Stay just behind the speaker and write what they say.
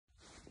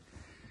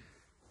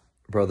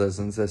brothers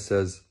and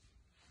sisters.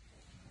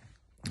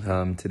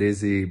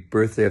 Today's the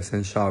birthday of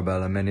Saint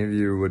Charbel, and many of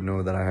you would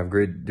know that I have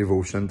great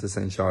devotion to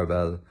Saint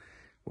Charbel.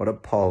 What a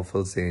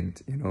powerful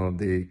saint. You know,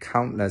 the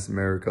countless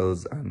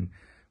miracles and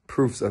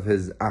proofs of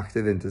his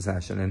active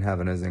intercession in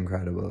heaven is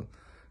incredible.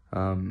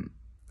 And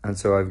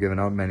so I've given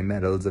out many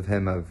medals of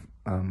him.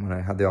 When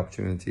I had the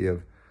opportunity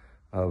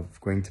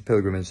of going to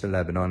pilgrimage to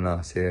Lebanon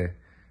last year,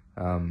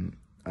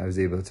 I was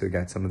able to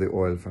get some of the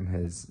oil from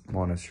his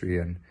monastery,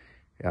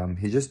 and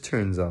he just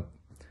turns up.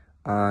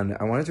 And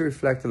I wanted to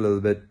reflect a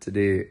little bit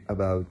today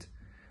about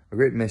a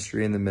great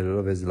mystery in the middle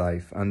of his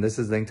life. And this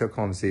is linked to a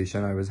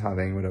conversation I was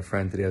having with a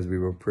friend today as we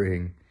were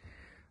praying.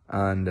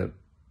 And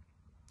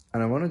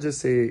I want to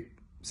just say,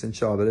 Saint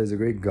Charbel is a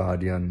great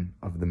guardian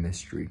of the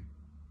mystery.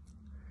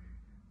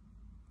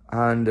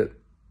 And,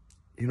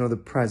 you know, the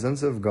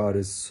presence of God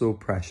is so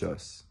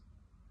precious.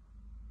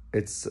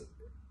 It's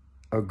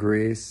a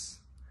grace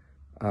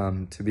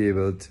to be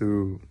able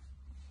to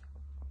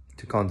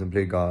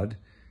contemplate God.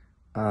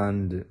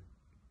 And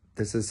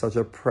this is such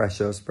a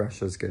precious,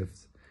 precious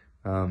gift.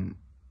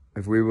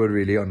 If we would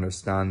really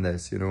understand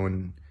this, you know,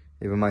 and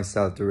even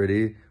myself to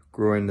really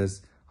grow in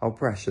this, how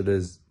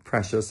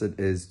precious it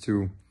is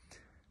to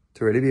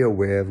really be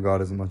aware of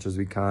God as much as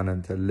we can,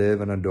 and to live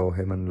and adore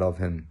him and love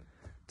him,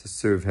 to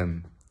serve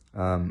him,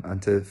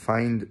 and to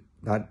find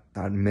that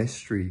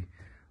mystery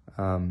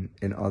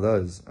in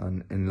others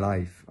and in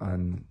life,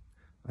 and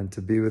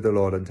to be with the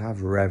Lord and to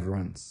have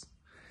reverence.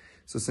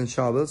 So Saint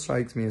Charbel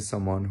strikes me as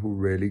someone who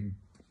really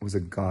was a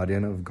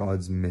guardian of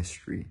God's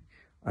mystery,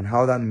 and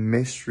how that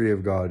mystery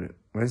of God,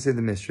 when I say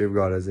the mystery of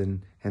God, as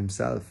in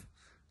himself,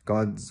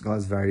 God's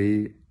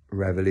very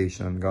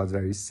revelation, God's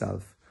very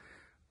self,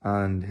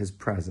 and his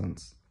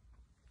presence,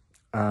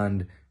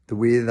 and the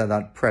way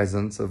that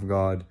presence of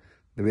God,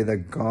 the way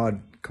that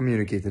God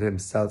communicated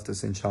himself to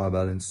Saint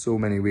Charbel in so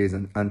many ways,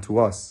 and to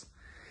us.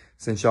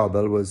 Saint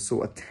Charbel was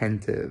so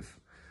attentive.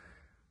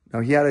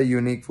 Now, he had a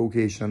unique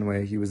vocation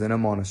where he was in a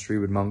monastery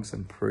with monks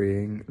and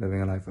praying,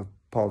 living a life of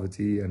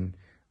poverty and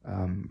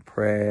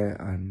prayer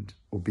and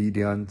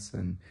obedience,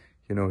 and,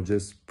 you know,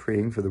 just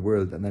praying for the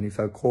world. And then he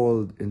felt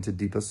called into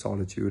deeper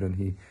solitude, and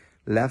he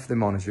left the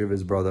monastery of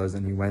his brothers,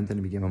 and he went and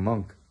he became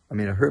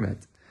a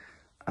hermit.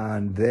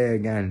 And there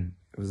again,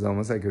 it was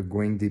almost like a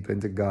going deep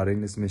into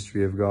guarding this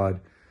mystery of God.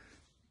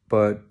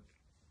 But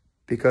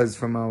because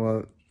from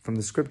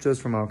the scriptures,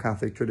 from our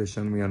Catholic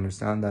tradition, we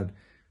understand that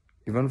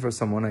even for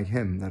someone like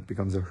him that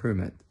becomes a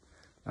hermit,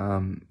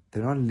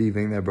 they're not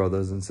leaving their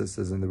brothers and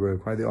sisters in the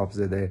world. Quite the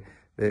opposite.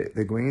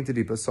 They're going into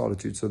deeper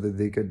solitude so that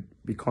they could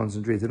be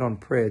concentrated on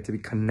prayer, to be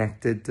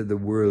connected to the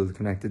world,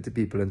 connected to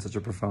people in such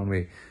a profound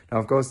way. Now,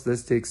 of course,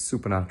 this takes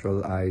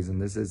supernatural eyes,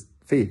 and this is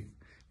faith.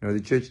 You know,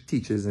 the church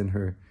teaches in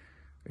her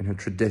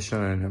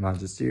tradition and in her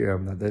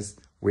magisterium that this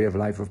way of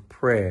life of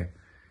prayer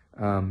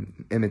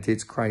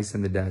imitates Christ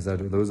in the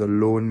desert, or those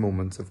alone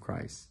moments of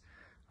Christ,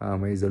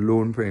 where he's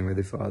alone praying with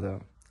the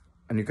Father.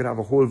 And you could have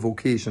a whole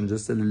vocation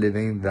just to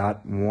living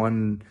that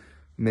one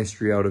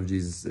mystery out of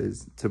Jesus,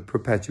 is to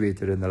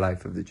perpetuate it in the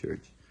life of the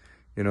church.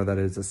 You know, that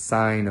is a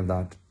sign of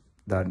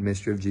that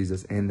mystery of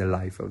Jesus in the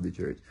life of the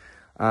church.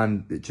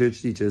 And the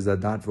church teaches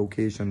that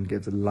vocation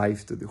gives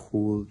life to the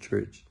whole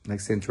church. Like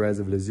Saint Therese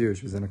of Lisieux,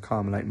 she was in a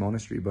Carmelite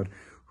monastery, but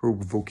her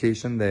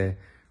vocation there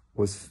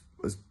was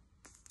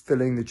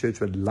filling the church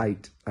with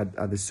light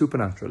at the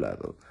supernatural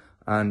level.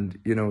 And,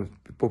 you know,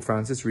 Pope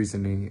Francis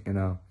recently in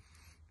a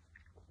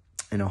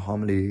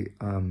homily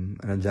in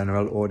a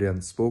general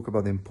audience spoke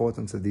about the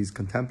importance of these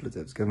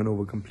contemplatives given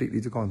over completely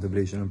to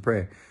contemplation and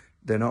prayer.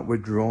 They're not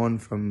withdrawn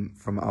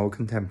from our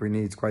contemporary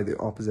needs, quite the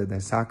opposite. They're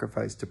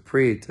sacrificed to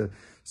pray,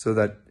 so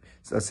that,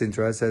 as Saint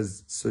Therese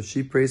says, so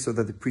she prays so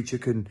that the preacher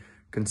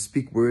can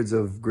speak words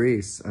of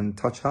grace and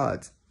touch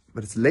hearts.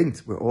 But it's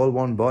linked. We're all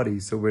one body,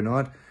 so we're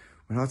not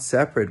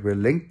separate. We're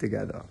linked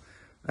together.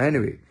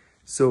 Anyway,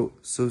 so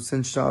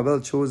Saint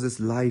Charbel chose this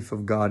life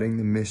of guarding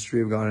the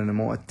mystery of God in a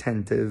more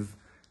attentive,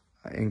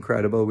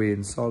 incredible way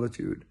in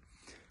solitude.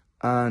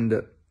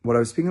 And what I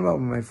was speaking about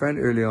with my friend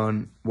early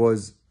on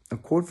was a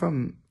quote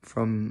from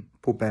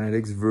Pope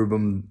Benedict's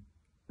Verbum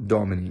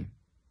Domini,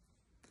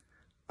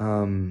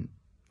 and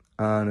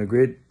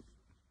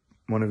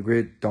one of the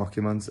great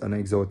documents, an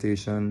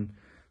exhortation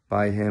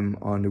by him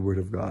on the Word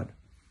of God.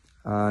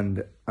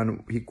 And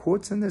he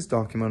quotes in this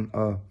document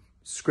a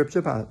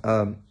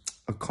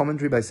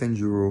commentary by Saint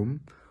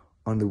Jerome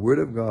on the Word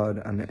of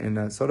God, and in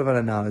a sort of an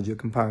analogy, a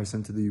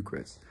comparison to the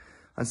Eucharist.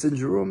 And Saint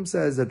Jerome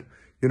says that,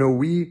 you know,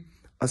 we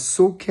are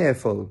so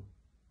careful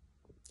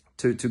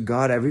to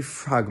guard every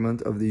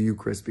fragment of the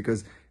Eucharist,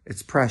 because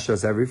it's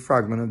precious, every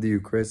fragment of the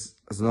Eucharist.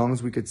 As long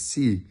as we could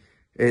see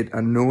it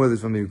and know it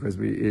is from the Eucharist,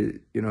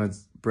 it's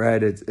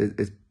bread, it's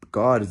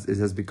God, it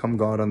has become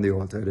God on the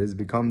altar. It has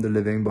become the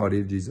living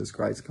body of Jesus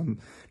Christ.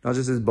 Not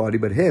just his body,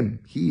 but him.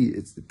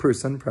 It's the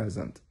person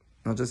present.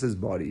 Not just his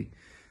body,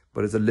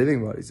 but it's a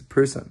living body. It's a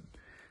person.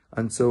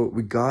 And so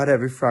we guard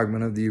every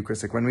fragment of the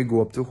Eucharist. Like when we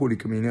go up to Holy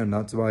Communion,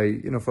 that's why,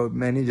 you know, for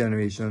many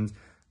generations,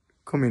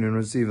 communion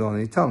received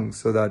only tongues,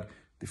 so that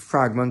the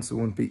fragments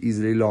won't be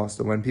easily lost,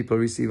 or when people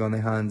receive on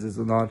their hands, it's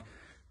not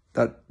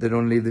that they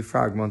don't leave the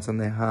fragments on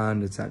their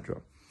hand,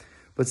 etc.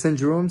 But St.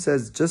 Jerome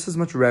says, just as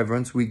much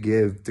reverence we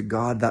give to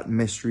God, that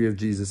mystery of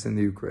Jesus in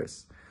the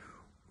Eucharist,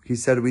 he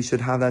said we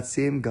should have that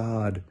same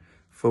God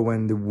for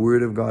when the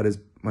word of God is,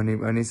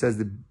 when he says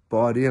the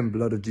body and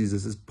blood of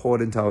Jesus is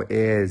poured into our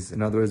ears.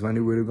 In other words, when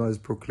the word of God is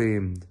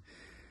proclaimed.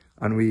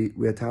 And we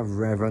have to have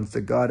reverence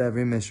to God,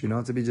 every mystery,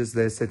 not to be just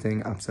there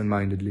sitting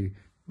absent-mindedly.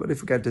 But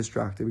if we get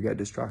distracted, we get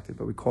distracted.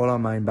 But we call our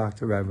mind back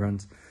to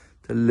reverence,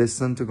 to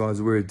listen to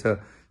God's word,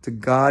 to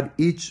God,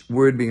 each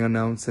word being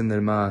announced in the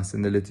Mass,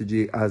 in the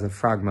liturgy, as a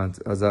fragment,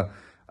 as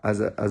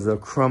a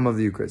crumb of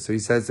the Eucharist. So he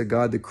says to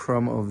God, the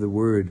crumb of the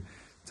word,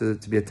 to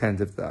be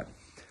attentive to that.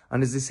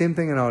 And it's the same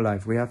thing in our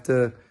life. We have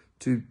to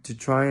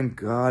try and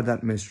guard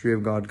that mystery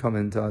of God come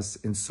into us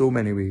in so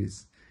many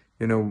ways.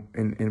 You know,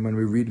 in when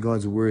we read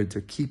God's word,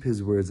 to keep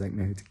his words like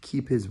Mary, to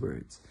keep his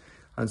words.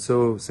 And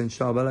so St.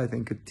 Charbel, I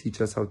think, could teach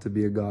us how to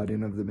be a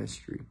guardian of the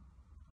mystery.